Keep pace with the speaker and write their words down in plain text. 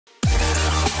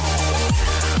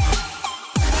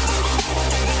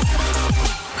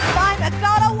It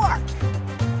gotta work.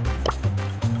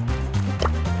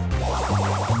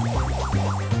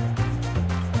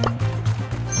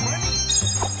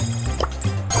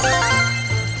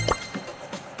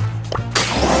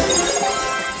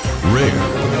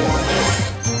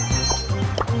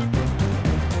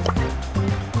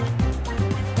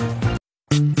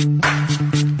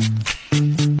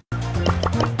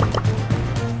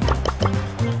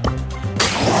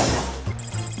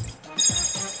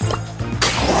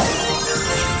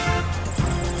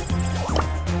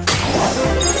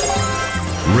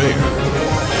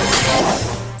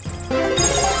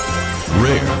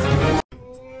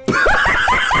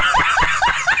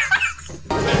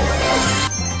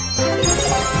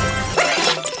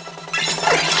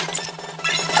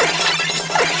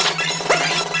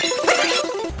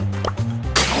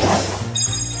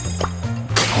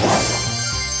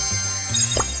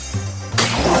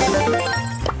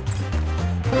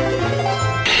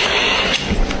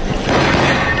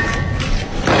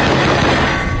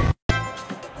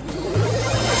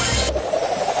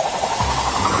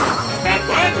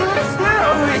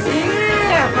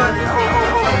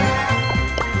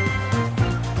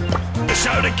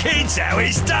 Show the kids how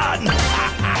it's done.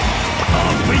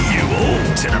 I'll beat you all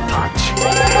to the punch.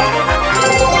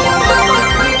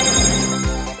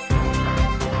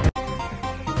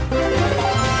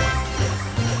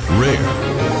 Rare.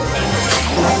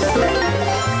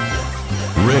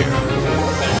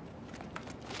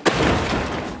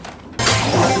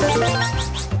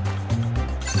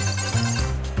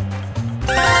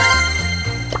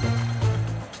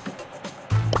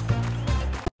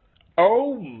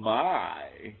 Oh my!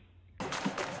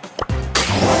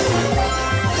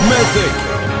 Mythic.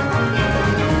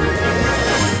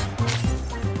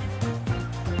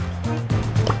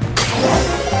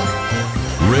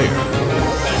 Rare.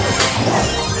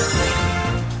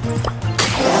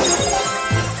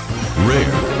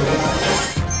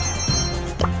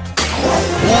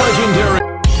 Legendary.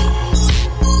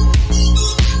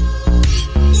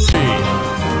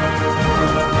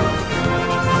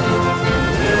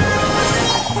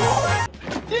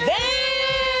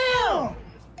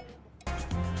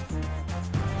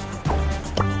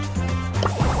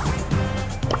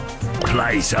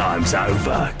 Playtime's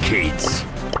over, kids.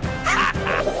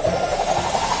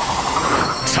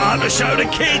 Time to show the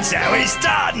kids how it's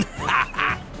done.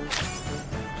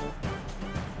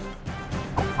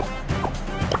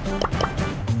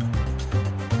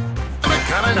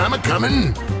 I'm a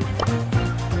coming.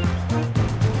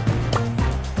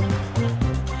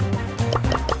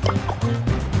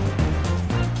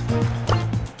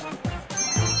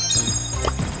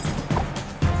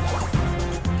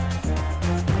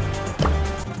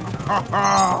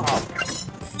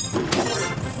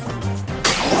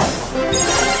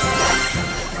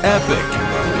 Epic.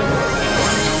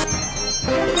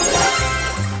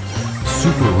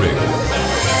 Super rare.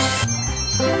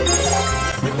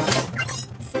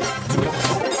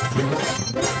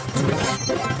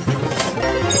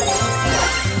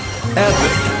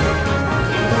 Epic.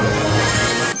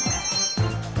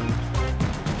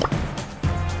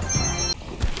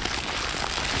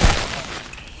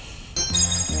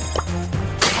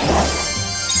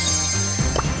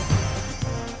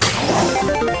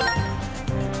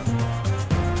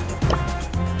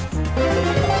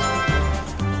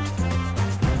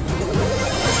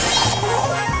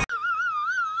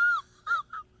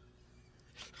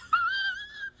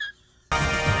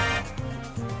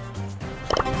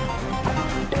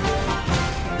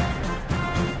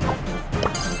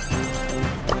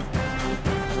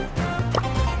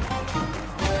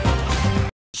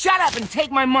 Shut up and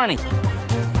take my money!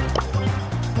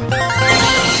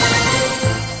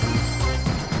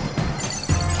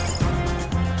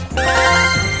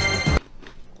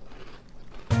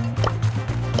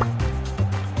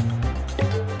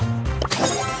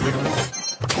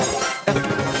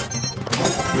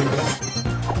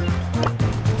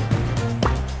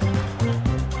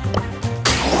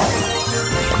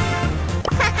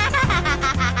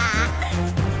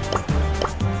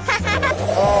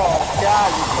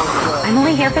 I'm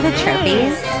only here for the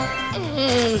trophies.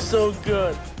 So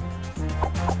good.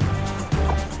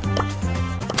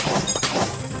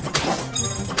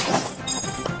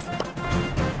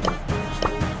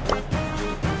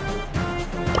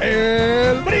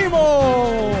 El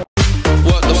primo.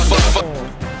 What the fuck?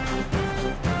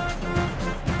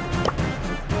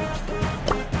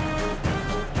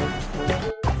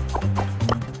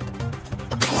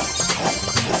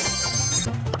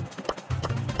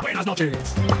 Buenas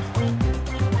noches.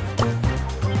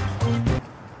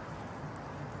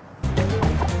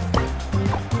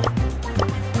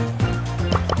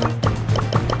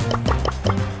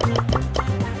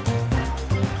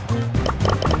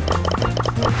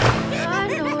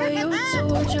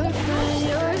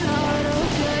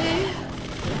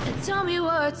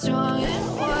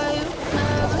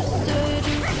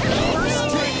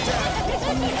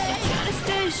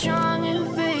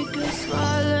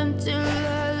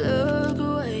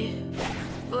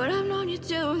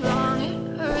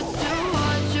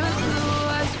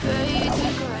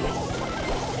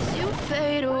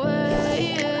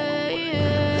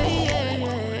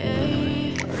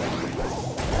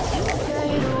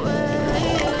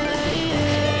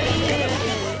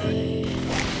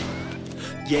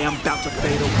 yeah, I'm about to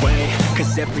fade away.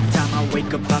 Cause every time I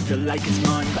wake up I feel like it's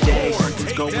Monday.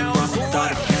 Something's going wrong with all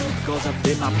the chemicals up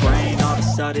in my brain. All of a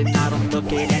sudden I don't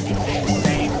look at anything the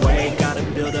same way. Gotta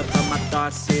build up of my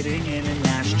thoughts sitting in an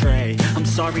ashtray. I'm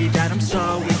sorry that I'm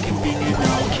so inconvenient,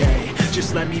 okay.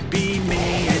 Just let me be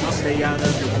me and I'll stay out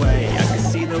of your way. I can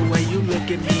see the way you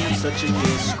look at me, I'm such a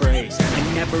disgrace.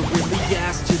 I never really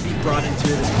asked to be brought into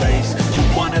this place. You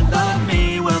wanna love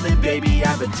me? Well then baby I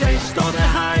have a taste. All the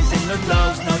highs and the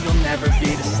lows, no you'll never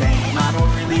be the same. I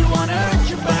don't really wanna hurt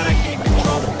you but I can't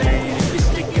control the pain. If you're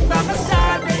sticking by my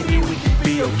side, maybe we can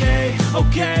be okay.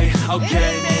 Okay,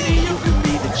 okay, maybe you could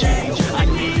be the change I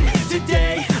need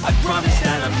today. I promise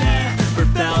that I've never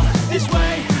felt this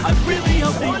way. I really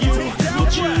hope that you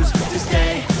will choose to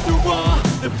stay through all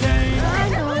the pain. I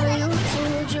know you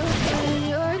told your friend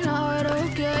you're not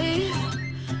okay.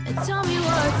 And tell me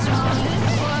what's wrong and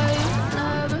why you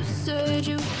never said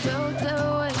you felt that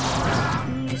way.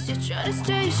 Guess you try to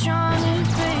stay strong and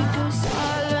fake a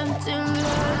smile until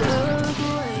I look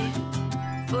away.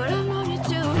 But I've known you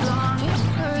too long, it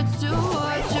hurts to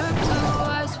watch your blue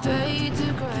eyes fade to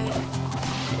gray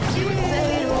as you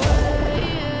fade away.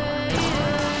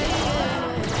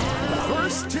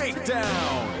 First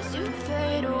takedown. As you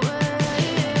fade away.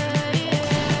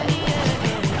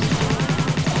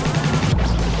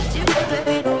 As you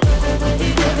fade away.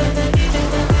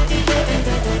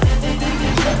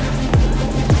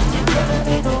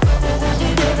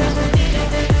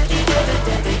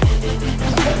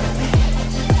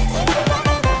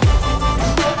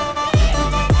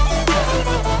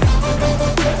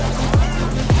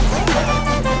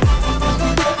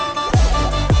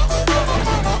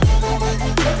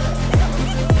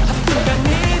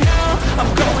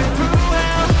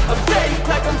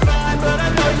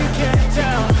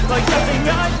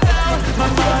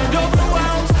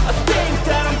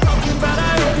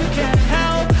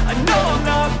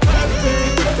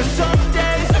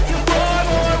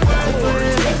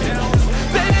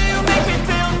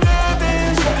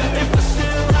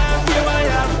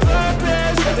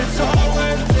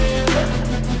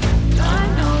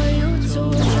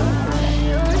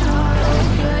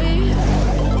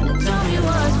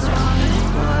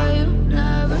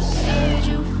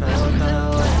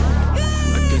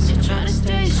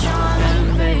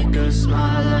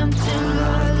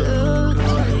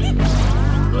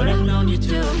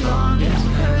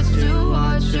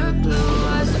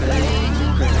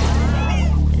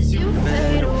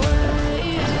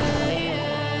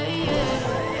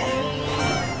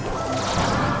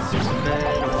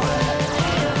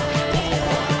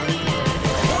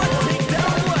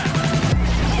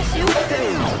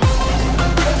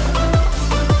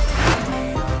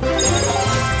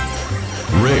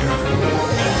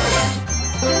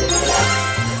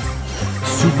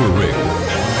 Super rare.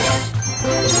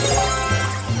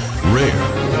 Rare.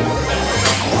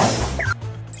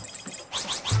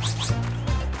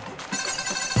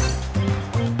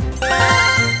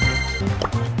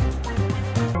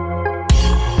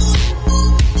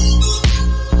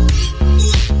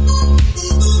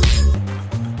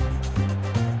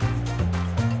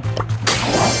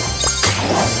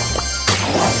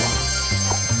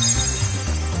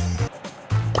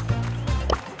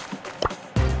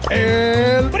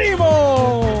 El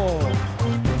primo.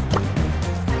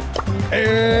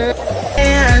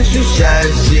 And she said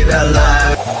she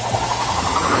alive.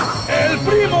 El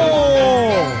primo.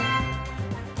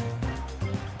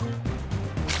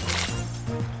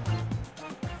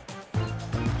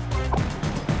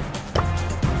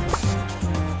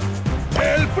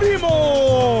 El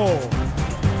primo.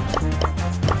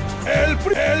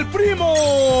 El primo.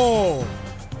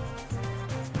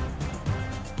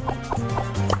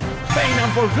 Pain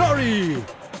and for glory.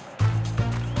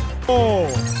 Oh.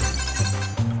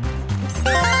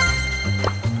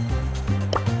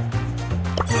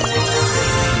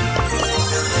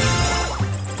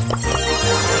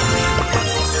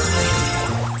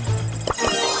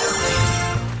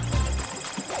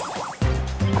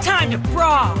 Time to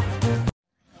brawl.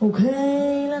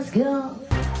 Okay, let's go.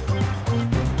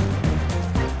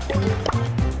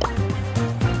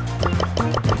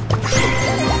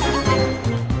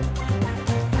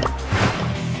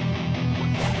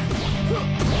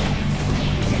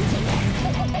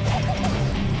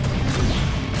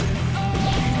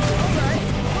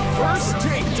 First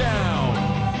takedown.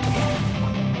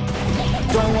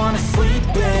 Don't wanna sleep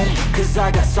in, cause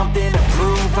I got something to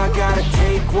prove. I gotta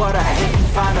take what I hate and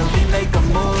finally make a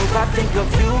move. I think of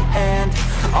you and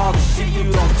all the shit you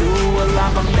don't do. Well,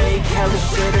 I'ma make hella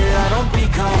sure that I don't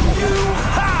become you.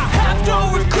 Have no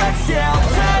regrets, yeah, I'll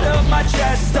tie up my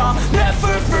chest. I'll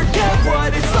never forget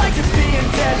what it's like to be in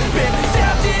debt.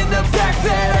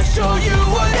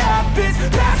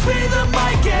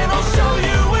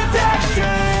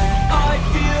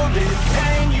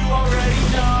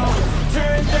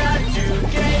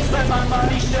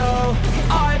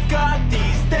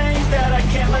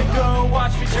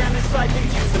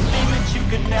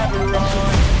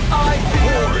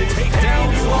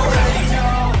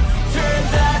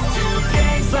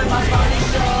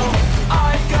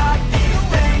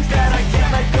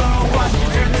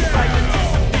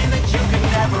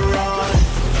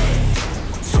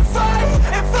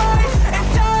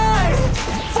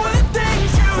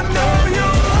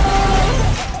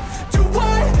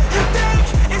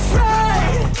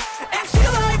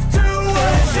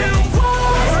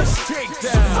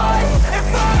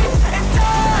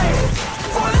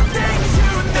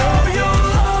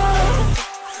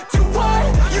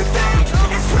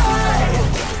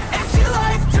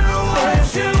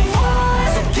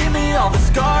 all the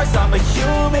scars, I'm a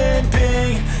human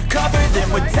being. Cover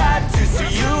them with tattoos so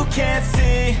you can't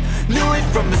see. Knew it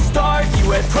from the start, you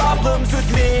had problems with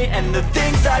me and the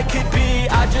things I could be,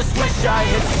 I just wish I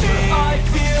had seen. I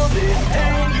feel this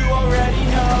pain, you already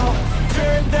know.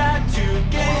 Turn that to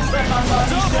gains, let my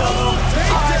money show.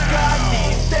 I've got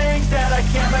these things that I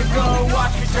can't let go.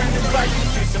 Watch me turn this life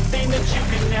into something that you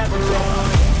could never own.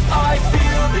 I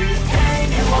feel this pain,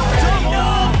 you already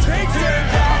know. Turn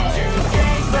that to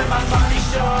gains, let my money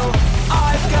show.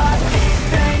 I've got these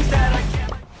things that I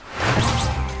can't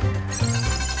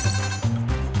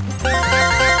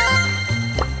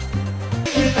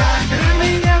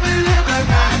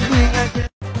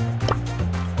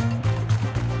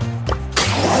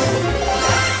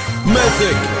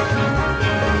Mythic.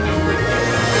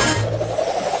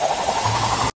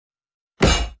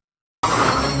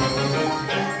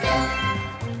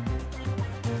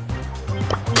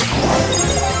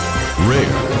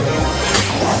 Rare.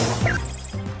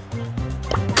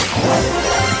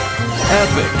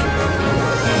 Epic.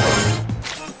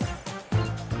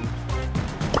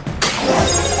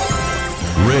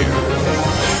 Rare.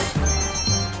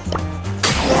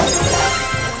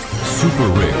 Super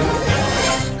rare.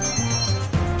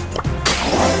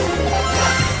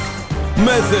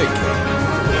 Mythic.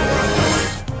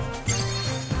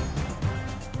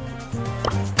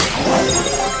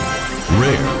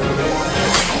 Rare.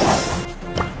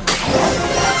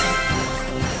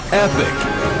 Epic.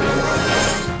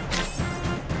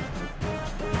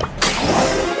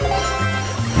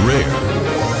 Rare.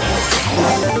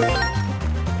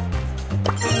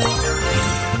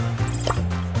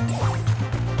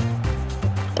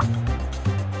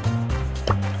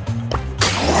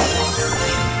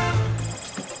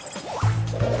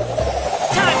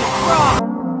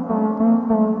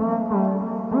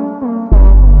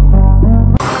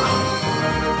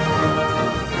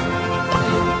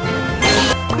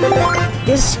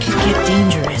 This could get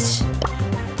dangerous.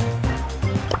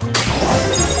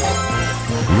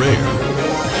 Rare.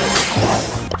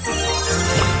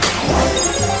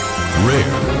 Rare.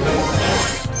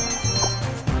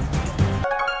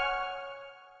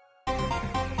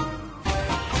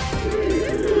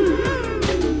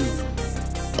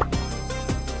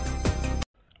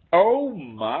 Oh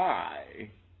my.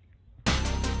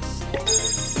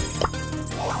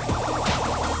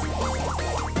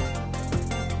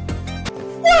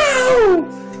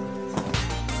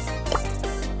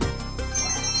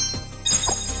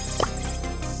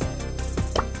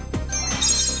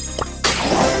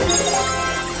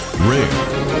 Rare.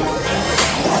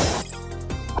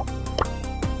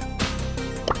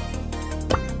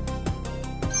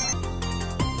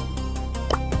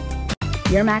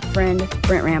 Your Mac friend,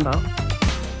 Brent Rambo.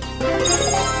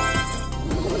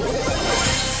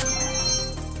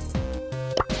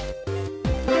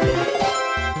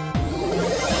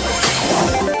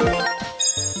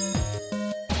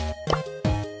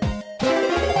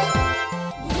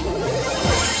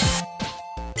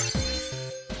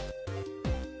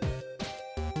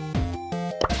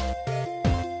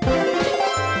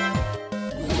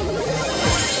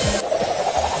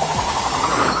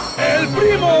 ¡El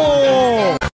primo!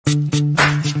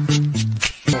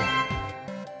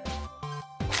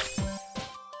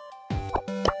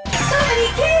 So many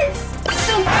kids!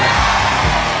 So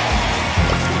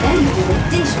then you do the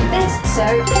dish best, so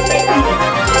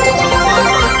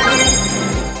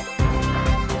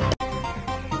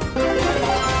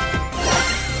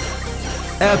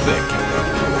Epic.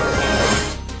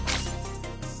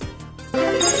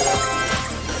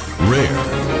 Rare.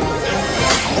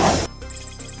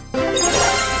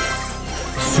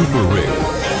 Super rare.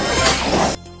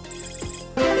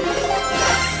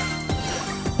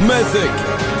 Mythic.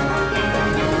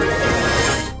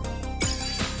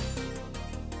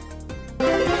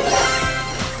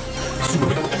 Super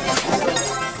rare.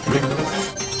 Rare.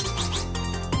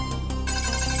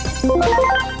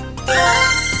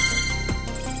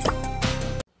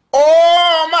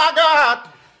 Oh my God!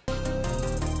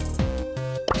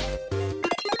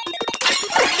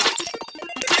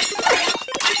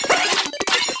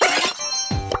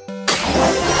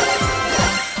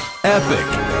 Epic.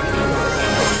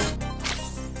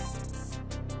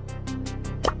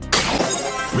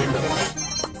 Rare.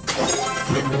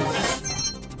 Rare.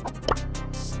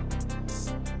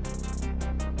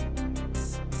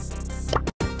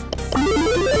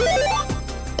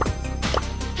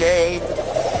 Game.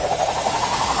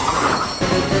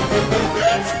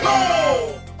 Let's go!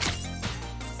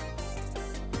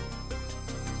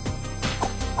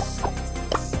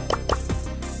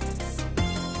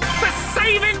 The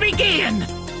saving begin!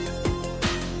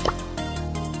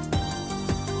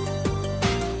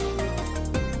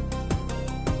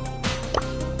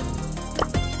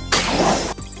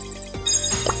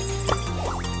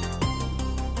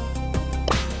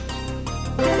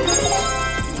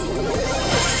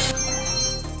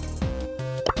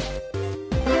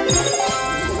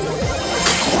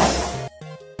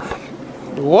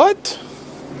 What?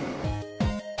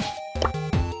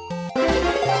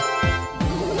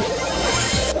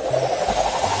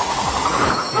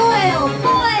 Boil,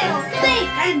 boil,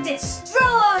 bake and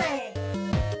destroy!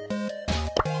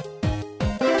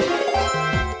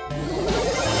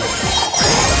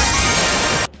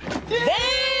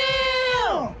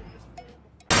 Damn!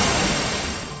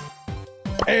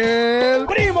 El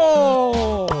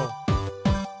Primo!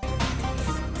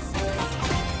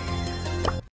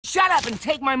 Shut up and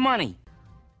take my money!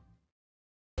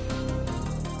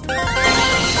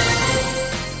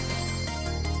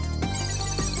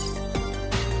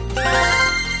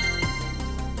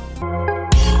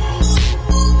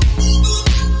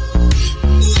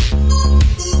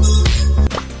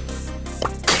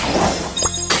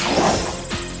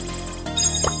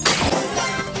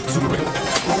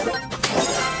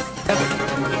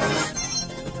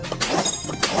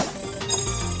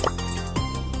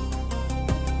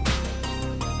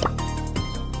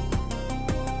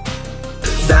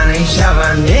当你下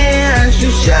半年许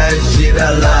下期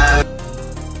的来。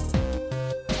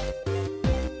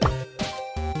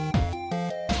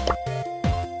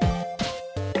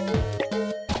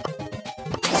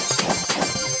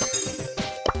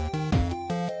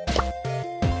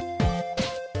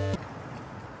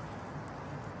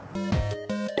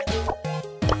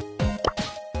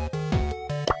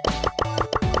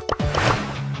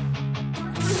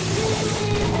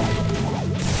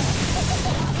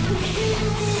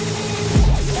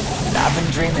I've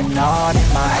been dreaming on in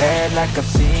my head like I've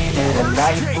seen it. A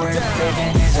life worth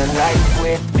living is a life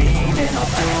with meaning. I'll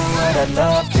do what I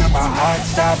love till my heart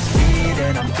stops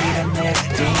beating. I'm feeding this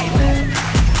demon.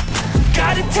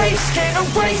 Got a taste, can't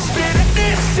erase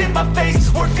bitterness in my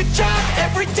face. Work a job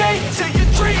every day till your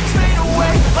dreams fade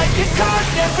away. Like a card,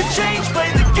 never change,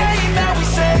 play the game that we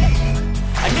say.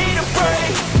 I need a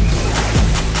break.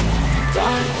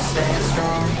 I'm staying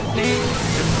strong, need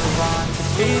to move on to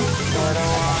be what I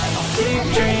want. I'll keep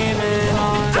dreaming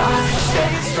on. I'm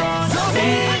staying strong,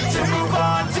 need to move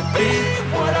on to be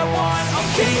what I want. I'll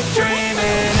keep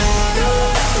dreaming on.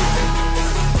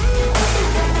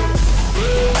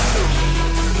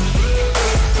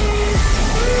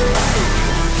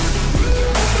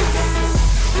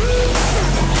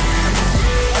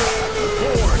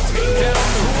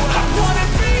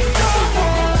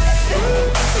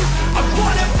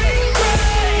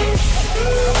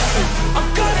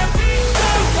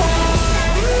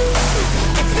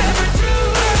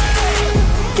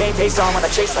 Face on when I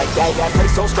chase like that, yeah, I play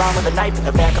so strong with a knife in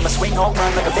the back. I'ma swing home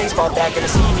run like a baseball bat. Gonna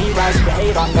see me rise, you can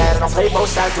hate on that. I don't play both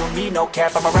sides, doing me no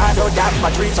cap. I'm a ride or die for my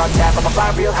dreams on tap. I'ma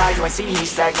fly real high, you ain't see me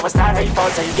stack. No, it's not how you fall,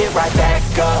 it's how you get right back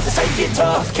up. It's how you get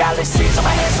tough, calluses on my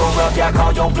hands so rough. Yeah, I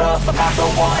call your bluff, I'm not the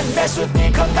one. Mess with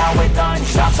me, come out with none.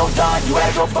 I'm so done, you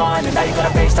had your fun. And now you're gonna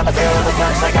face down the barrel of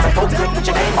guns. Like I told you, put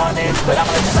your name on it, but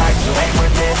I'ma let you slide, you ain't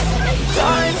worth it.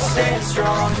 I'm staying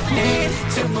strong, need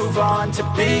to move on to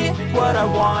be what I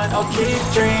want. I'll keep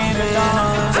dreaming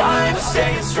on. I'm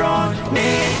staying strong,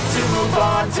 need to move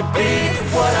on to be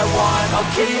what I want.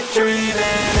 I'll keep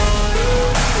dreaming on.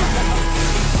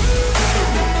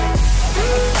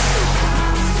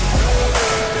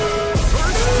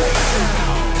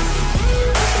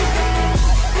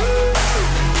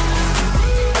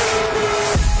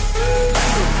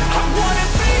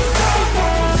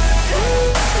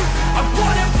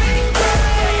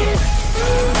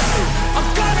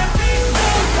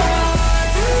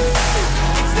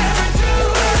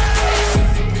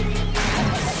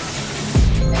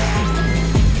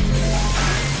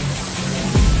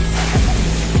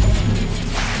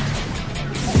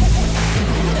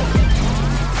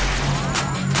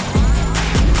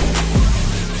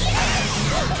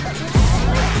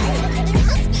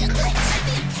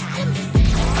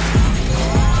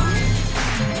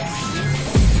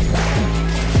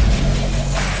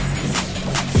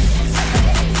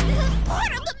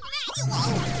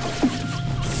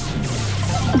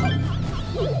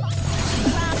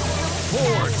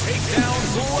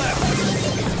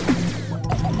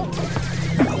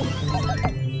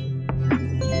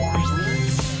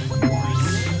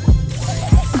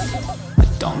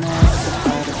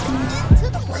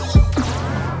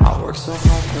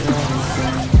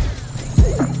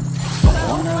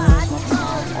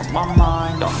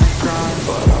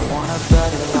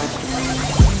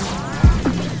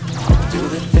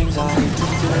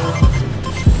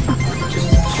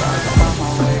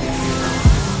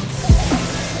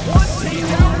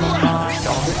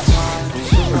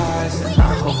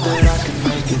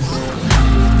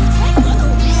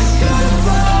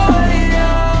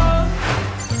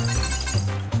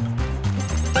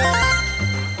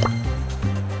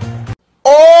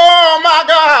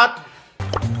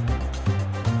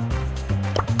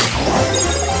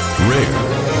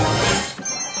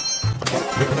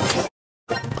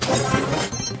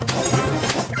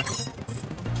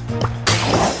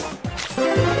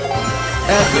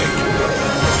 Epic.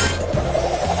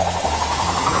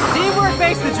 Teamwork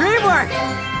makes the dream work!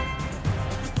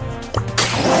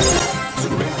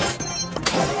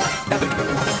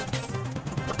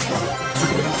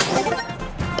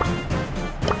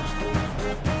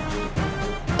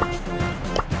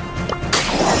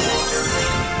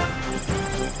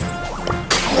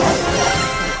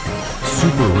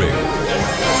 Super rare.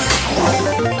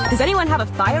 Does anyone have a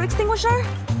fire extinguisher?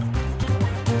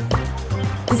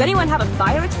 Does anyone have a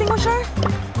fire extinguisher?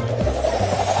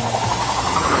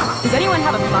 Does anyone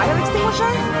have a fire extinguisher?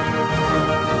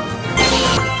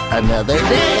 Another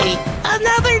day,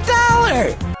 another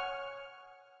dollar!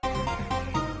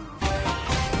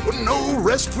 No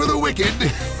rest for the wicked.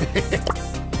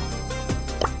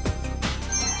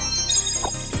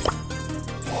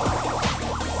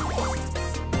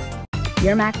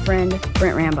 Your Mac friend,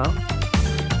 Brent Rambo.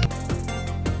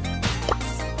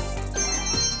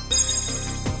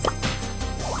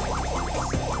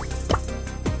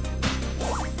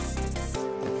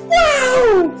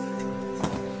 Wow!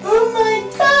 Oh my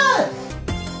god!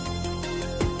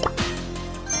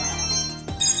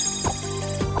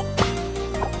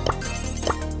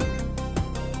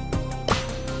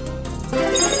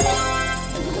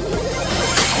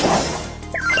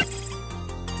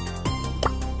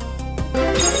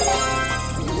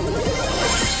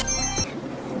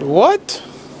 What?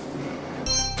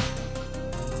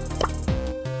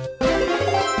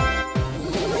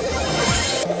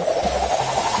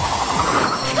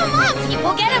 Come on,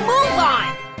 people, get a move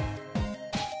on!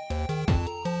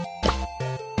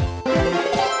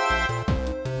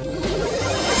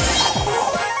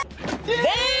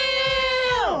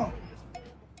 Damn!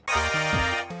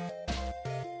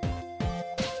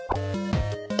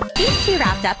 He's too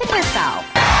wrapped up in herself.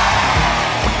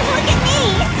 Look at me!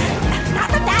 Not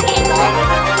from that angle!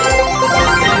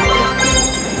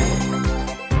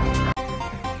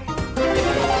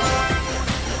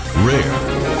 Rare.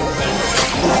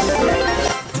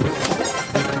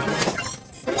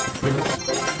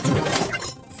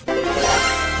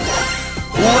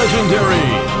 Legendary.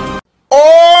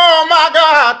 Oh my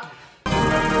god!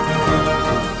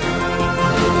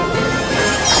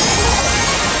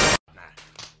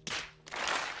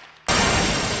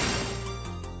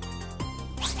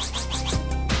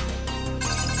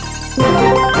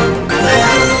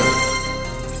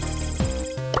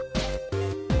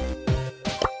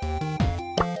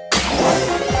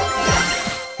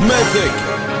 Mythic.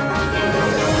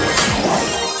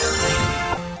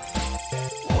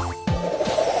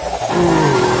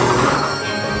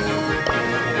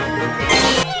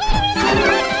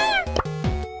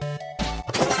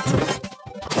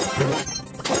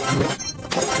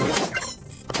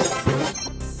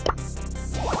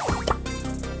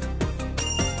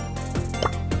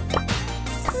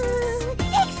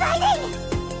 Exciting!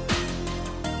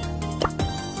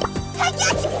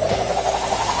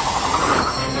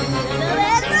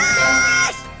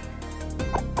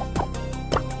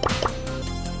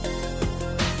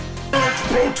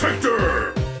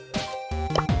 Protector!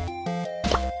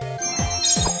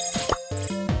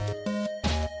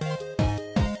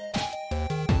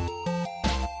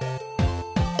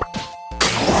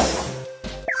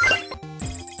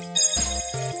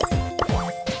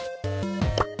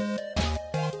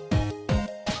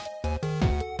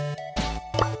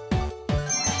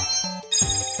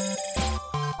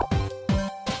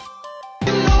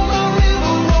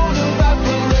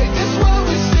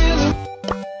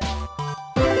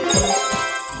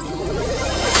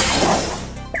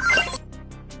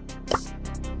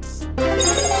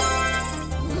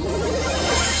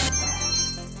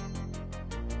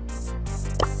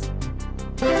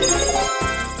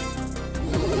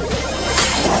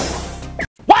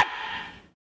 What?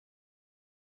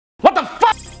 What the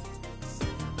fuck?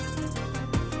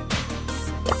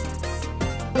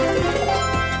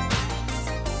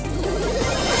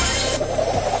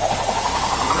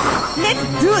 Let's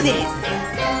do this!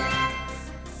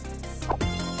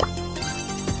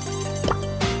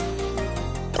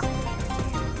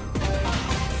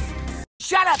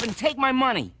 Shut up and take my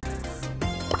money.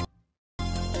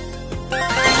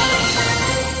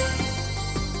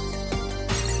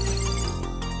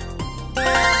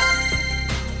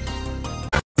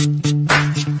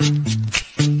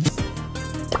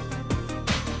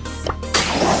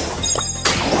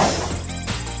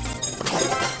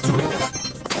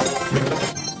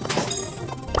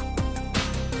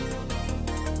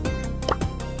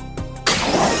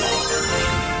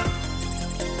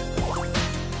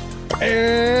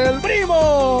 ¡El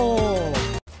primo!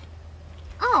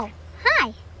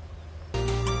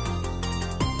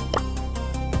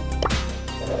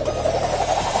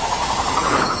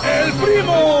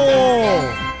 Primo!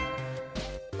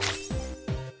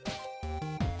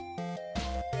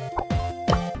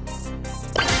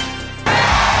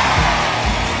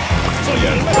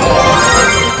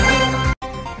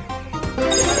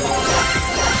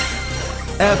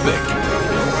 Epic.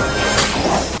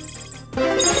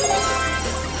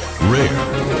 Rare.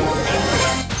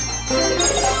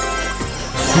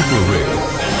 Super rare.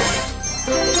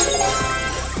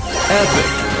 Epic.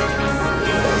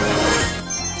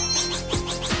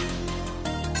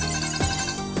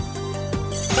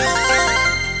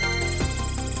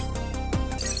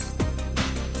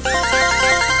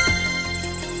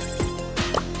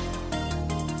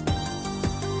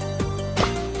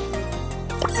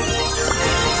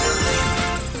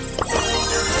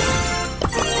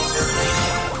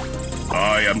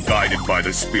 I am guided by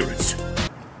the spirits.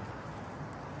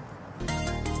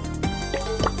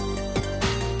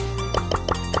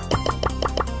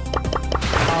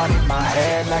 On in my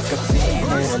head like a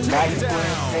fiend. Is a life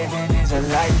worth living, is a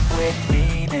life with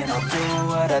meaning. I'll do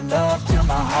what I love till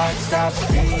my heart stops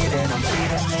beating. I'm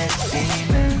feeding this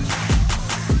demon.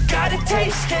 Got a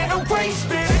taste, can't erase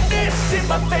bitterness in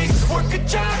my face. Work a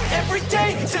job every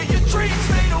day till your dreams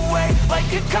fade away.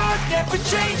 Like a card, never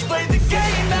change. Play the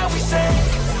game that we say.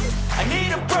 I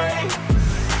need a break.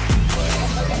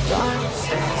 Time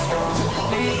stays strong.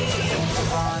 Need to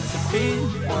move on to be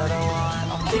what I want.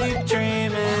 I'll keep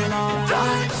dreaming on.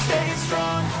 Time stays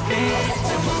strong. Need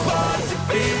to move on to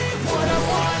be what I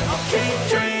want. I'll keep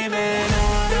dreaming on.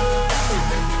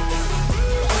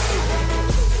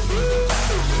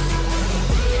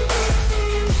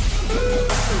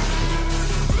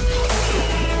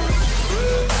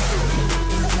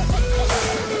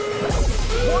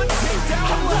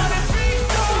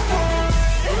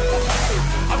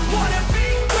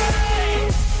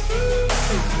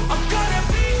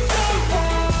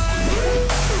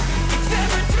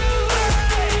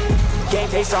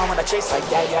 Face on when I chase like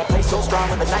that. Yeah, I play so strong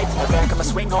with a knife in my back. I'ma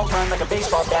swing home run like a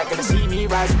baseball bat. Gonna see me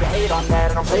rise, you can hate on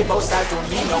that. I don't play both sides, doing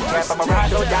me no cap. I'ma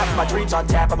ride or die for my dreams on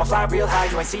tap. I'ma fly real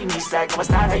high, you ain't see me slack. No, it's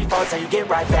not how you fall, it's how you get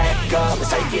right back up. It's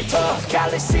how you get tough.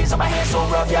 Calluses on my hands so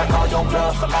rough, yeah, I call your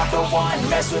bluff. I'm not the one,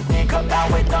 mess with me, come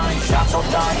down with none. Shop so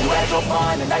done, you had your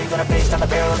fun. And now you're gonna face down the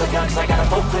barrel of the gun. Cause I got a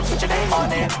full clip, put your name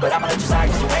on it. But I'ma let you slide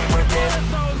cause you ain't worth it.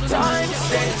 Time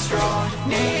stays strong,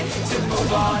 need to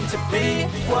move on to be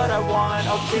what I want.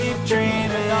 I'll keep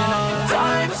dreaming on.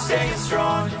 Time stays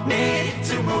strong, need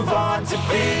to move on to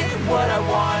be what I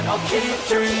want. I'll keep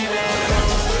dreaming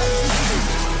on.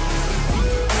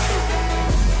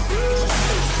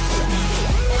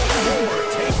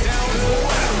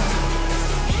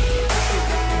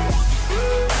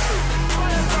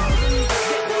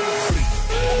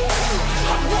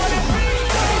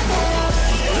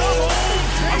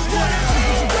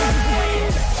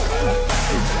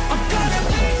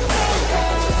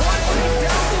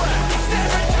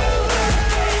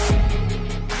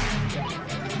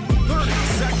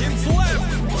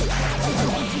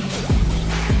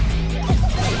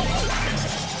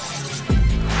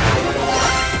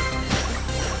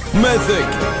 Mythic.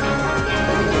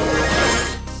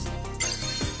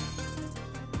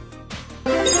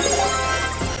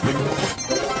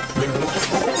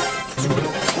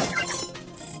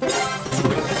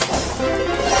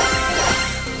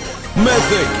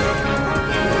 Mythic.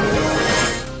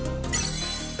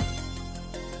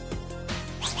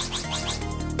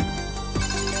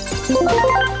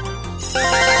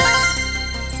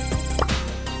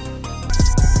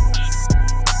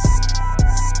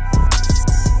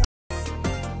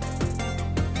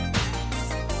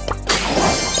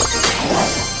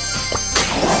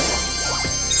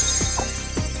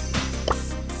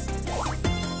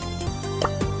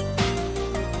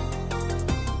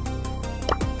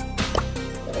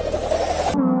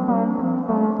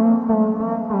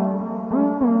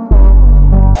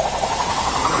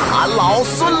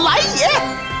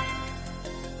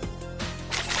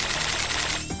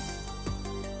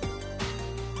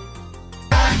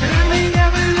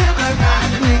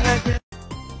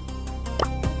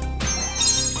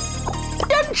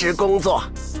坚持工作。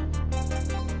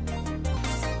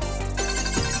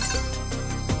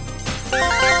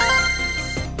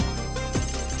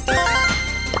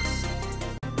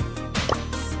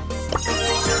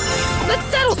Let's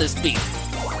settle this beef.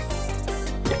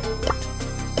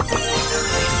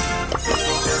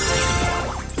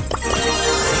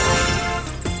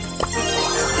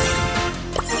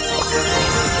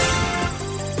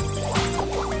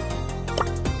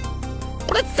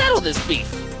 Let's settle this beef.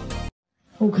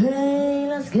 Okay,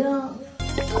 let's go.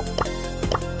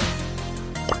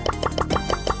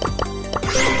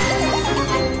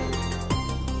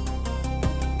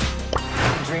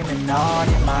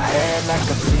 like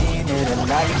I've seen it. A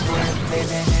life worth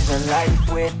living is a life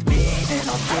with meaning.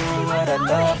 I'll do what I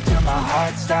love till my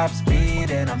heart stops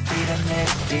beating. I'm feeding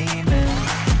this demon.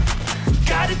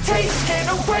 Got a taste, can't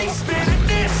erase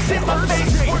bitterness in my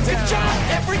face. Work a job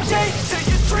every day till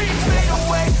your dreams fade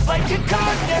away. Like a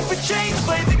card, never change.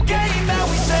 Play the game that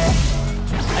we say.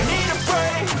 I need a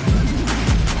break.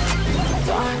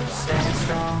 I'm staying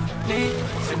strong. Need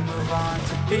to move on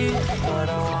to be what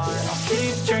I want. I'll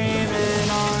keep dreaming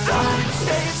on. I'm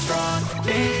staying strong.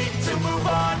 Need to move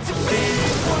on to be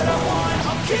what I want.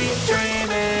 I'll keep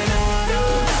dreaming on.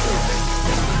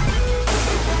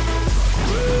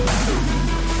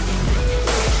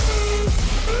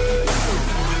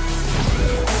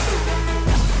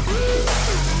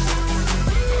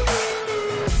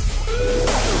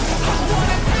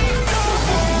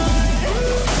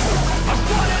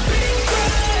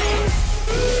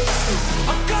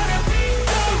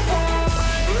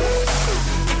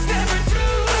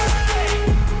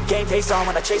 Face on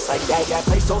when I chase like that, yeah, I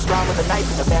play so strong with a knife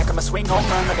in the back. I'ma swing home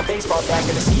run like a baseball bat.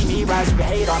 Gonna see me rise, you can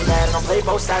hate on that. And I'll play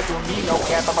both sides, doing me no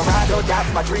cap. I'ma ride or die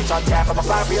for my dreams on tap. I'ma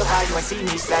fly real high, you ain't see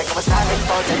me slack. I'ma start hating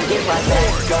balls and get right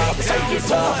back up. That's how you get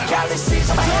tough, calluses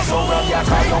on my hands so rough. Yeah, I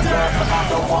call no bluff, but I'm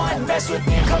the one. Mess with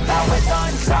me and come out with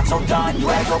done. Cause I'm so done, you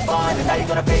had no fun. And now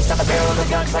you're gonna face down the barrel of the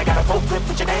gun. Cause I got a full clip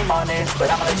with your name on it. But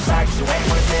I'ma let you slide cause you ain't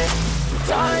worth it.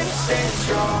 Time staying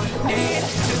strong, need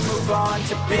to move on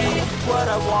to be what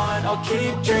I want. I'll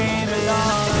keep dreaming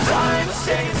on. Time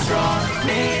staying strong,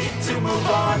 need to move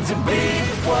on to be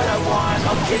what I want.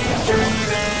 I'll keep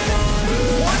dreaming on.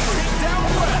 One takedown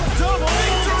left, double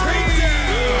victory!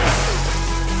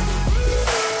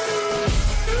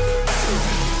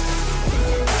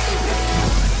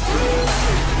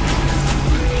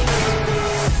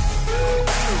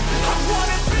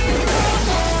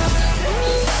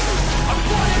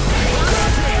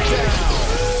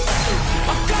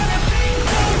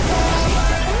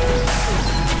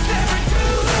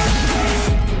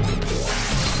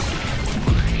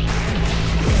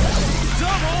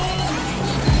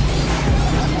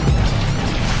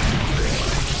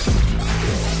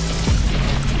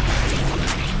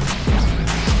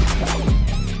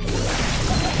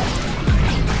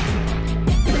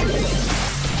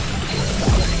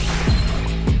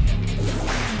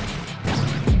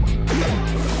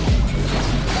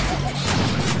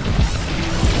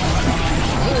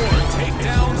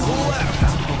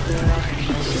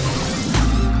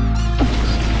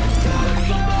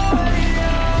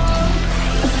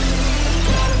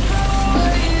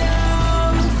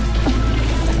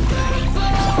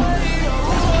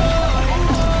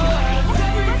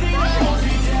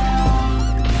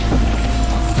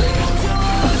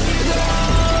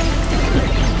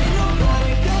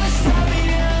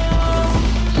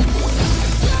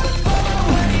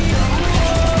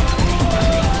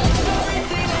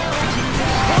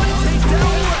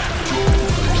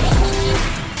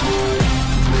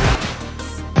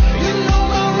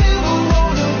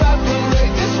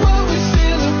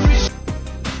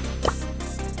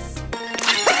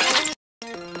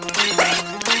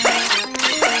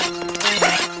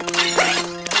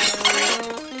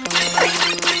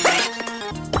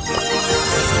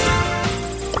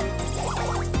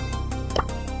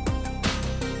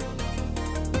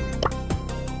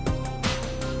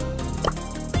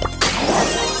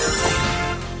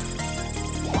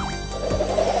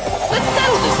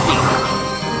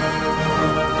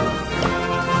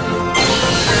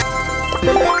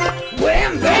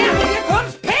 Wham bam! Here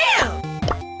comes Pam!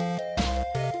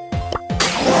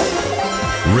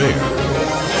 Rare.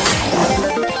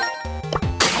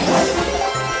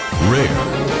 Rare.